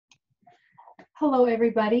Hello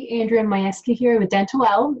everybody, Andrea Majewski here with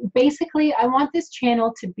Dentalelle. Basically, I want this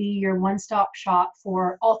channel to be your one-stop shop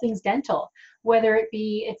for all things dental, whether it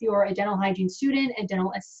be if you're a dental hygiene student, a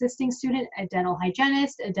dental assisting student, a dental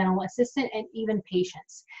hygienist, a dental assistant, and even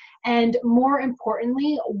patients. And more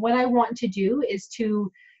importantly, what I want to do is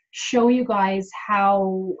to show you guys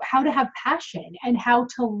how to have passion and how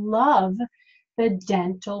to love the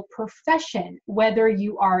dental profession, whether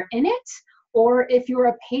you are in it or if you're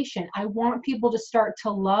a patient. I want people to start to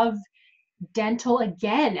love dental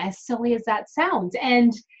again, as silly as that sounds.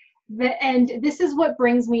 And this is what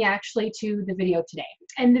brings me actually to the video today.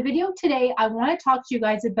 And the video today, I want to talk to you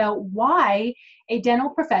guys about why a dental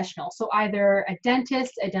professional, so either a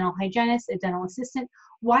dentist, a dental hygienist, a dental assistant,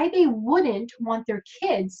 why they wouldn't want their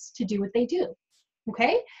kids to do what they do.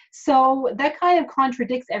 Okay, so that kind of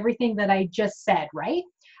contradicts everything that I just said, right?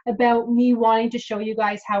 About me wanting to show you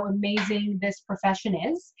guys how amazing this profession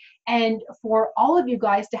is, and for all of you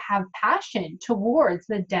guys to have passion towards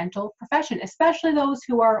the dental profession, especially those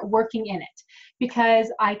who are working in it,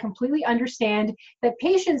 because I completely understand that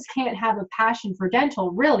patients can't have a passion for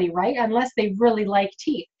dental, really, right? Unless they really like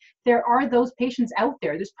teeth. There are those patients out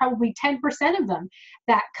there. There's probably 10% of them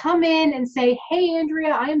that come in and say, hey,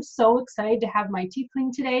 Andrea, I am so excited to have my teeth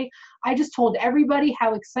cleaned today. I just told everybody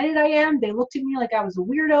how excited I am. They looked at me like I was a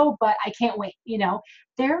weirdo, but I can't wait. You know,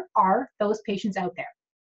 there are those patients out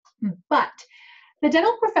there. But the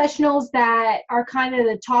dental professionals that are kind of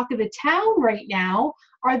the talk of the town right now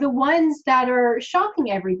are the ones that are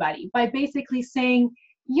shocking everybody by basically saying,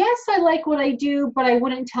 yes, I like what I do, but I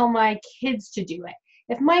wouldn't tell my kids to do it.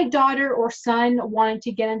 If my daughter or son wanted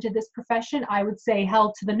to get into this profession, I would say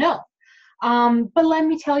hell to the no. But let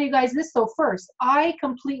me tell you guys this though first. I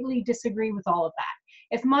completely disagree with all of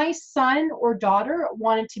that. If my son or daughter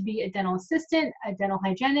wanted to be a dental assistant, a dental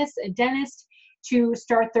hygienist, a dentist, to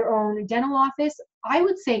start their own dental office, I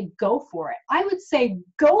would say go for it. I would say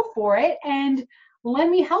go for it and let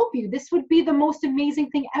me help you. This would be the most amazing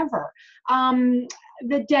thing ever.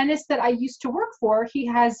 The dentist that I used to work for, he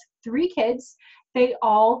has 3 kids. They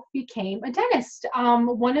all became a dentist.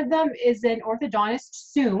 One of them is an orthodontist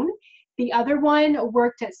soon. The other one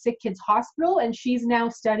worked at Sick Kids Hospital, and she's now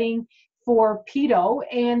studying for pedo.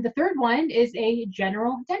 And the third one is a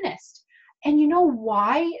general dentist. And you know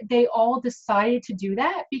why they all decided to do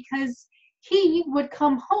that? Because he would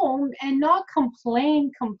come home and not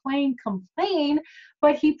complain,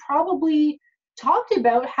 but he probably talked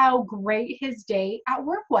about how great his day at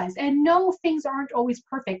work was. And no, things aren't always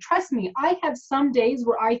perfect. Trust me, I have some days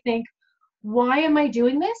where I think, why am I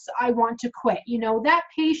doing this? I want to quit. You know, that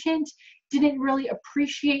patient didn't really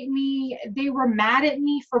appreciate me. They were mad at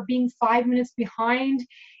me for being 5 minutes behind,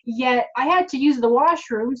 yet I had to use the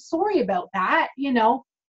washroom. Sorry about that. You know,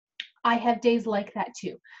 I have days like that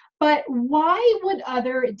too. But why would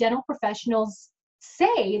other dental professionals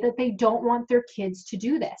say that they don't want their kids to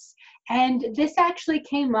do this? And this actually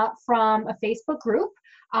came up from a Facebook group.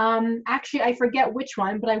 Actually, I forget which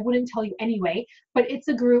one, but I wouldn't tell you anyway. But it's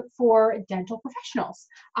a group for dental professionals.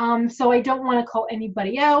 So I don't want to call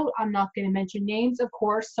anybody out. I'm not going to mention names, of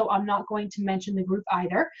course, so I'm not going to mention the group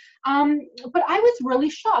either. But I was really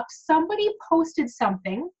shocked. Somebody posted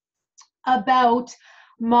something about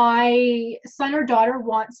my son or daughter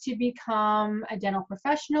wants to become a dental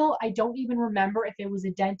professional. I don't even remember if it was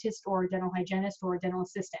a dentist or a dental hygienist or a dental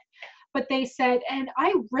assistant. But they said, and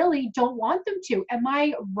I really don't want them to. Am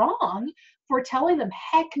I wrong for telling them,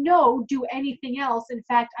 heck no, do anything else? In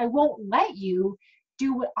fact, I won't let you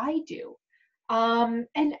do what I do.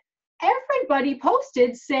 And everybody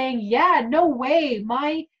posted saying, yeah, no way,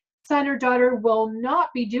 my son or daughter will not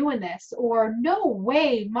be doing this, or no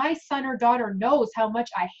way, my son or daughter knows how much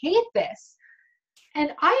I hate this.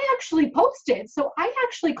 And I actually posted, so I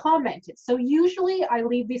actually commented. So usually I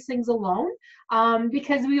leave these things alone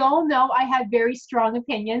because we all know I have very strong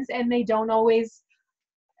opinions and they don't always,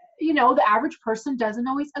 you know, the average person doesn't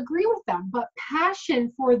always agree with them. But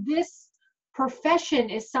passion for this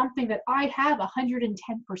profession is something that I have 110%.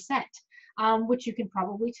 Which you can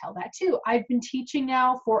probably tell that too. I've been teaching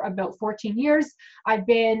now for about 14 years. I've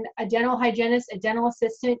been a dental hygienist, a dental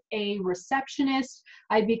assistant, a receptionist.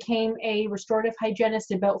 I became a restorative hygienist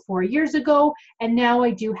about 4 years ago, and now I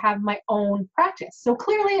do have my own practice. So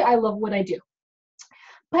clearly I love what I do.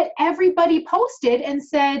 But everybody posted and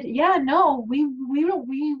said, yeah, no, we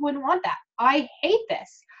wouldn't want that. I hate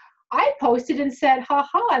this. I posted and said,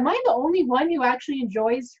 haha, am I the only one who actually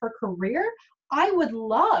enjoys her career? I would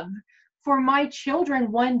love for my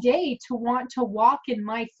children one day to want to walk in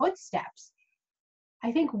my footsteps.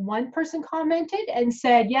 I think one person commented and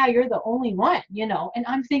said, yeah, you're the only one, you know, and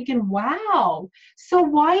I'm thinking, wow. So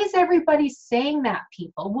why is everybody saying that,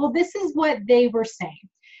 people? Well, this is what they were saying.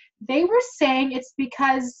 They were saying it's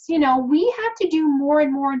because, you know, we have to do more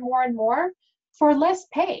and more and more and more for less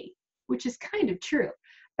pay, which is kind of true.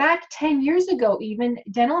 Back 10 years ago, even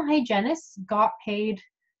dental hygienists got paid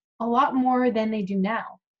a lot more than they do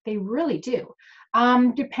now. They really do.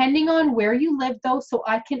 Depending on where you live though, so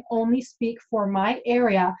I can only speak for my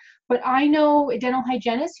area, but I know dental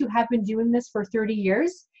hygienists who have been doing this for 30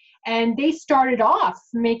 years, and they started off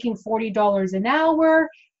making $40 an hour.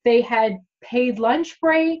 They had paid lunch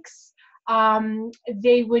breaks.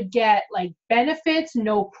 They would get like benefits,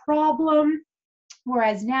 no problem.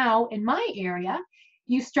 Whereas now in my area,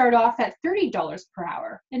 you start off at $30 per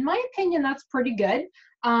hour. In my opinion, that's pretty good.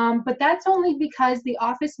 But that's only because the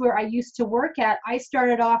office where I used to work at, I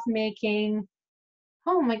started off making,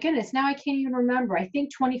 oh my goodness, now I can't even remember. I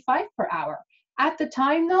think 25 per hour. At the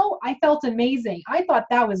time though, I felt amazing. I thought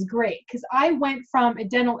that was great because I went from a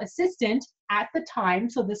dental assistant at the time,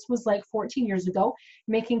 so this was like 14 years ago,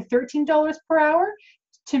 making $13 per hour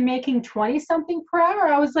to making 20 something per hour.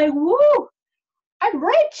 I was like, woo, I'm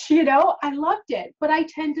rich, you know, I loved it. But I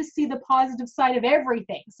tend to see the positive side of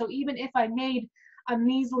everything. So even if I made a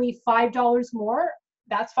measly $5 more,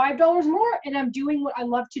 that's $5 more, and I'm doing what I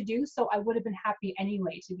love to do, so I would have been happy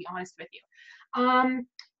anyway, to be honest with you.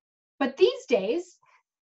 But these days,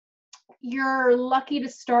 you're lucky to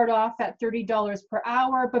start off at $30 per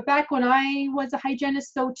hour. But back when I was a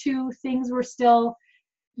hygienist, though, too, things were still,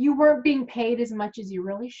 you weren't being paid as much as you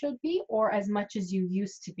really should be or as much as you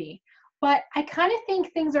used to be. But I kind of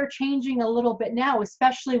think things are changing a little bit now,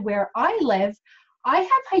 especially where I live. I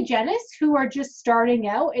have hygienists who are just starting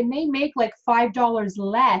out and they make like $5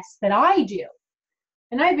 less than I do.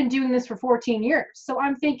 And I've been doing this for 14 years. So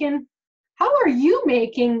I'm thinking, how are you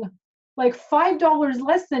making like $5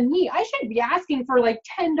 less than me? I should be asking for like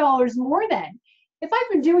 $10 more then. If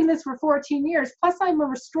I've been doing this for 14 years, plus I'm a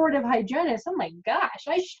restorative hygienist, oh my gosh,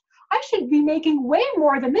 I should be making way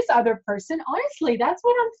more than this other person. Honestly, that's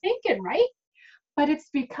what I'm thinking, right? But it's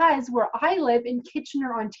because where I live in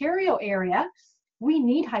Kitchener, Ontario area, we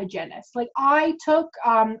need hygienists. Like I took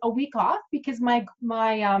a week off because my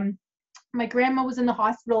grandma was in the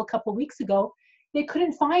hospital a couple weeks ago. They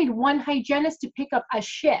couldn't find one hygienist to pick up a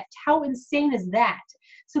shift. How insane is that?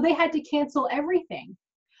 So they had to cancel everything.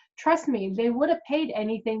 Trust me, they would have paid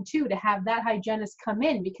anything too to have that hygienist come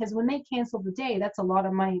in, because when they cancel the day, that's a lot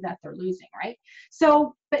of money that they're losing, right?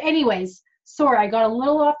 So, but anyways, sorry, I got a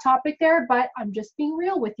little off topic there, but I'm just being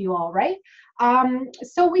real with you all, right?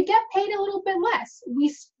 So we get paid a little bit less.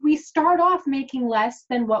 We start off making less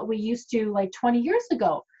than what we used to like 20 years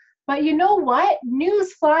ago. But you know what?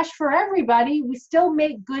 News flash for everybody, we still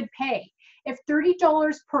make good pay. If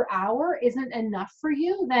 $30 per hour isn't enough for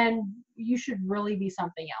you, then you should really be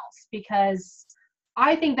something else, because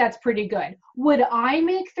I think that's pretty good. Would I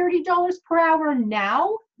make $30 per hour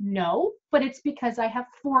now? No, but it's because I have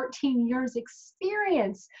 14 years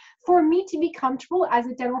experience. For me to be comfortable as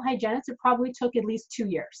a dental hygienist, it probably took at least 2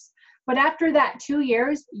 years. But after that 2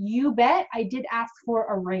 years, you bet I did ask for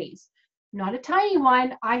a raise. Not a tiny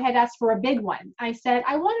one. I had asked for a big one. I said,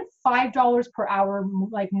 I wanted $5 per hour,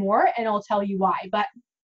 like more, and I'll tell you why. But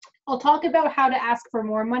I'll talk about how to ask for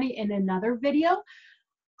more money in another video.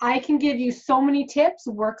 I can give you so many tips,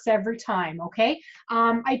 works every time, okay?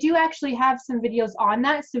 I do actually have some videos on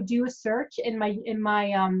that, so do a search in my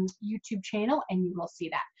YouTube channel and you will see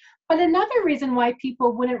that. But another reason why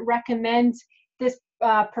people wouldn't recommend this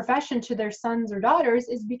profession to their sons or daughters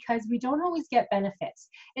is because we don't always get benefits.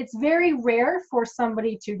 It's very rare for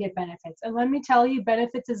somebody to get benefits. And let me tell you,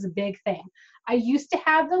 benefits is a big thing. I used to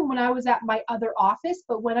have them when I was at my other office,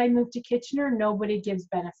 but when I moved to Kitchener, nobody gives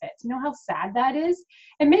benefits. You know how sad that is?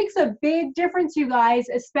 It makes a big difference, you guys,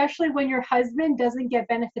 especially when your husband doesn't get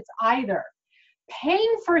benefits either.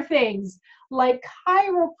 Paying for things like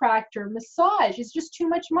chiropractor, massage is just too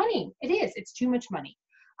much money. It is, it's too much money.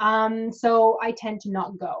 So I tend to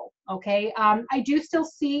not go, okay? I do still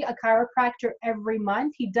see a chiropractor every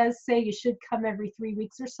month. He does say you should come every 3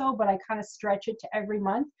 weeks or so, but I kind of stretch it to every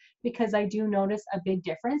month because I do notice a big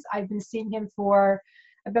difference. I've been seeing him for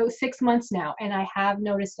about 6 months now, and I have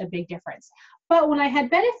noticed a big difference. But when I had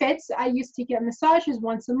benefits, I used to get massages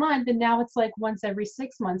once a month, and now it's like once every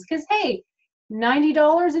 6 months because, hey,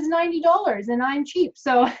 $90 is $90 and I'm cheap.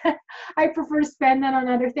 So I prefer to spend that on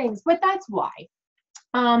other things, but that's why.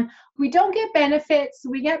 We don't get benefits,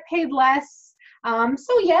 we get paid less.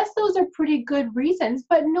 So yes, those are pretty good reasons,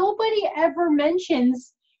 but nobody ever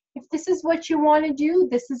mentions If this is what you want to do,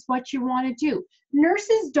 this is what you want to do.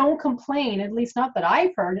 Nurses don't complain, at least not that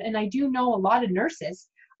I've heard, and I do know a lot of nurses,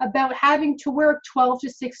 about having to work 12 to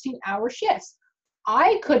 16-hour shifts.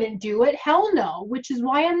 I couldn't do it, hell no, which is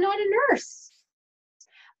why I'm not a nurse.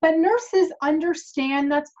 But nurses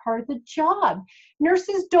understand that's part of the job.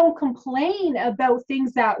 Nurses don't complain about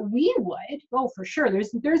things that we would. Oh, for sure.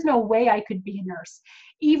 There's no way I could be a nurse.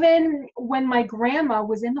 Even when my grandma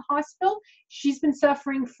was in the hospital, she's been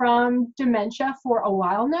suffering from dementia for a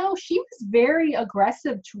while now. She was very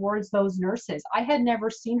aggressive towards those nurses. I had never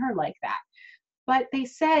seen her like that. But they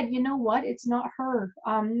said, you know what? It's not her.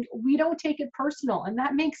 We don't take it personal. And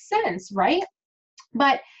that makes sense, right?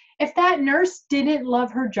 But if that nurse didn't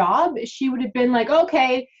love her job, she would have been like,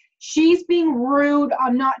 okay, she's being rude,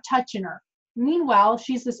 I'm not touching her. Meanwhile,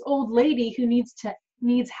 she's this old lady who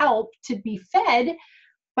needs help to be fed,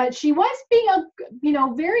 but she was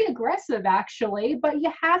being, very aggressive actually, but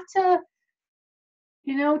you have to,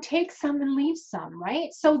 take some and leave some, right?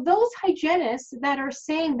 So those hygienists that are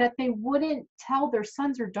saying that they wouldn't tell their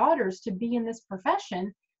sons or daughters to be in this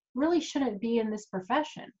profession really shouldn't be in this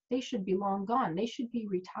profession. They should be long gone. They should be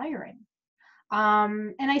retiring.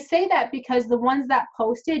 And I say that because the ones that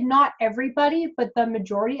posted, not everybody, but the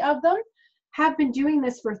majority of them have been doing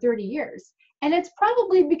this for 30 years. And it's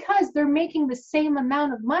probably because they're making the same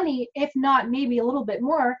amount of money, if not maybe a little bit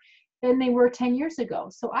more than they were 10 years ago.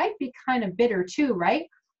 So I'd be kind of bitter too, right?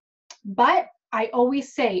 But I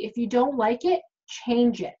always say, if you don't like it,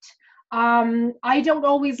 change it. I don't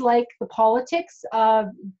always like the politics of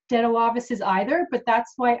dental offices either, but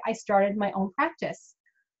that's why I started my own practice.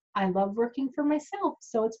 I love working for myself,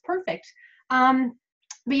 so it's perfect. But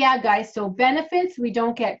yeah, guys, so benefits, we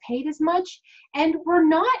don't get paid as much, and we're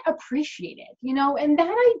not appreciated, and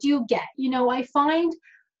that I do get. I find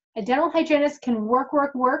a dental hygienist can work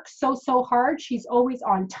so hard. She's always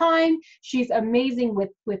on time. She's amazing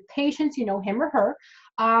with patients, him or her.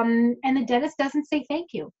 And the dentist doesn't say thank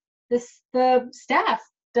you. The staff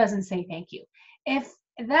doesn't say thank you. If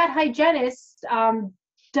that hygienist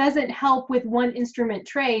doesn't help with one instrument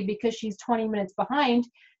tray because she's 20 minutes behind,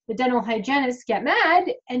 the dental hygienist get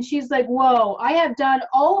mad and she's like, whoa, I have done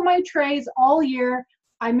all of my trays all year.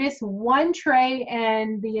 I miss one tray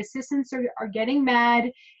and the assistants are getting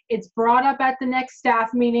mad. It's brought up at the next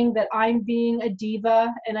staff meeting that I'm being a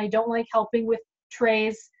diva and I don't like helping with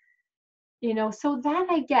trays. So that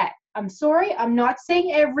I get. I'm sorry, I'm not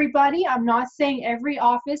saying everybody, I'm not saying every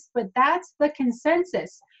office, but that's the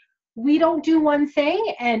consensus. We don't do one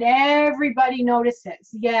thing and everybody notices.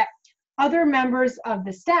 Yet other members of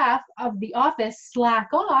the staff of the office slack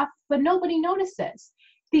off, but nobody notices.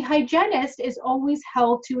 The hygienist is always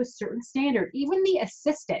held to a certain standard. Even the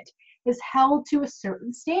assistant is held to a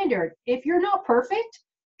certain standard. If you're not perfect,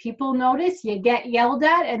 people notice, you get yelled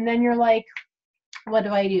at, and then you're like, what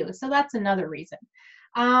do I do? So that's another reason.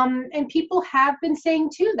 And people have been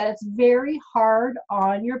saying too that it's very hard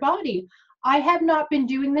on your body. I have not been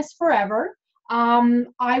doing this forever.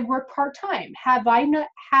 I work part-time. Have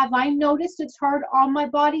I noticed it's hard on my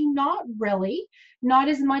body? Not really, not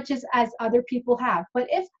as much as other people have. But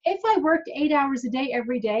if I worked 8 hours a day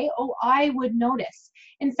every day, oh, I would notice.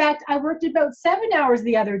 In fact, I worked about 7 hours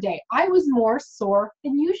the other day. I was more sore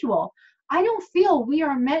than usual. I don't feel we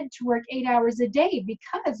are meant to work 8 hours a day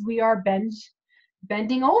because we are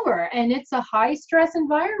bending over, and it's a high stress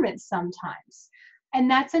environment sometimes. And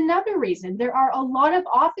that's another reason. There are a lot of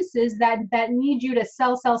offices that need you to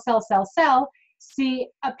sell, see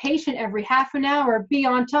a patient every half an hour, be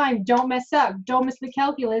on time, don't mess up, don't miss the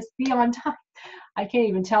calculus, be on time. I can't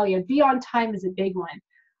even tell you, be on time is a big one.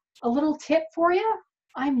 A little tip for you,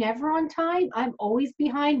 I'm never on time. I'm always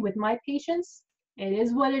behind with my patients. It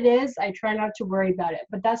is what it is. I try not to worry about it,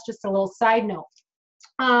 but that's just a little side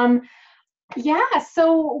note. Yeah,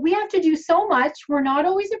 so we have to do so much. We're not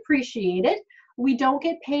always appreciated. We don't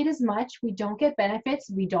get paid as much. We don't get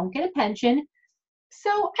benefits. We don't get a pension.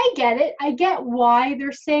 So I get it. I get why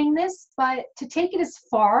they're saying this, but to take it as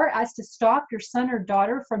far as to stop your son or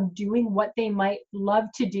daughter from doing what they might love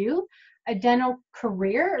to do, a dental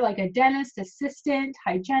career, like a dentist, assistant,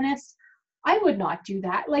 hygienist, I would not do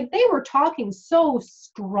that. Like, they were talking so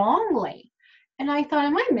strongly. And I thought,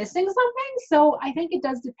 am I missing something? So I think it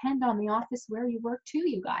does depend on the office where you work too,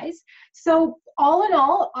 you guys. So all in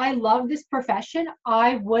all, I love this profession.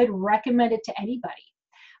 I would recommend it to anybody.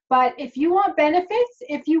 But if you want benefits,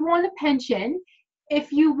 if you want a pension,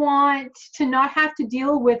 if you want to not have to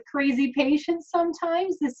deal with crazy patients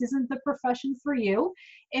sometimes, this isn't the profession for you.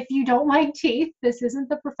 If you don't like teeth, this isn't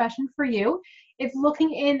the profession for you. If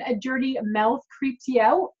looking in a dirty mouth creeps you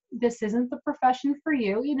out, this isn't the profession for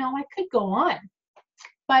you. I could go on.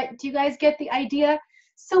 But do you guys get the idea?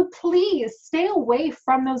 So please stay away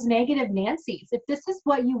from those negative Nancys. If this is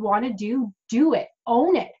what you want to do it,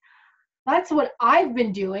 own it. That's what I've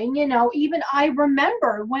been doing. You know, even I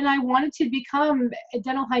remember when I wanted to become a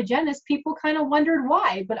dental hygienist, people kind of wondered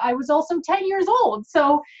why, but I was also 10 years old.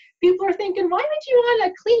 So people are thinking, why would you want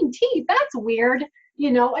to clean teeth? That's weird.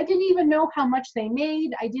 You know, I didn't even know how much they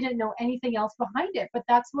made. I didn't know anything else behind it, but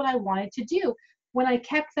that's what I wanted to do. When I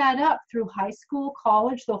kept that up through high school,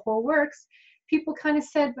 college, the whole works, people kind of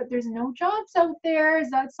said, but there's no jobs out there. Is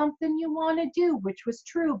that something you want to do? Which was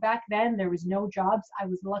true. Back then, there was no jobs. I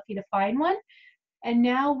was lucky to find one. And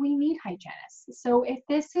now we need hygienists. So if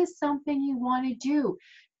this is something you want to do,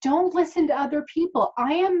 don't listen to other people.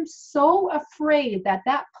 I am so afraid that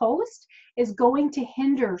that post is going to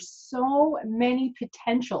hinder so many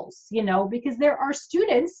potentials, you know, because there are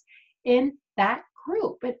students in that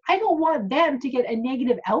group, and I don't want them to get a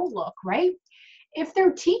negative outlook, right? If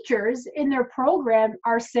their teachers in their program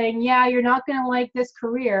are saying, yeah, you're not going to like this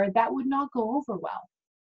career, that would not go over well.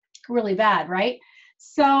 Really bad, right?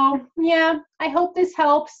 So yeah, I hope this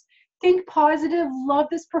helps. Think positive, love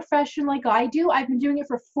this profession like I do. I've been doing it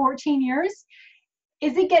for 14 years.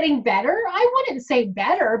 Is it getting better? I wouldn't say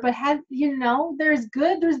better, but you know, there's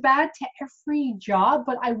good, there's bad to every job,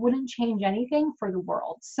 but I wouldn't change anything for the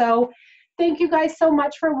world. So thank you guys so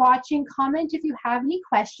much for watching. Comment if you have any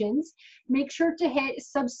questions. Make sure to hit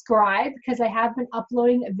subscribe because I have been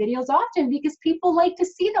uploading videos often because people like to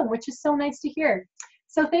see them, which is so nice to hear.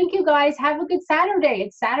 So thank you guys. Have a good Saturday.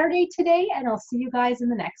 It's Saturday today, and I'll see you guys in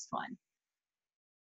the next one.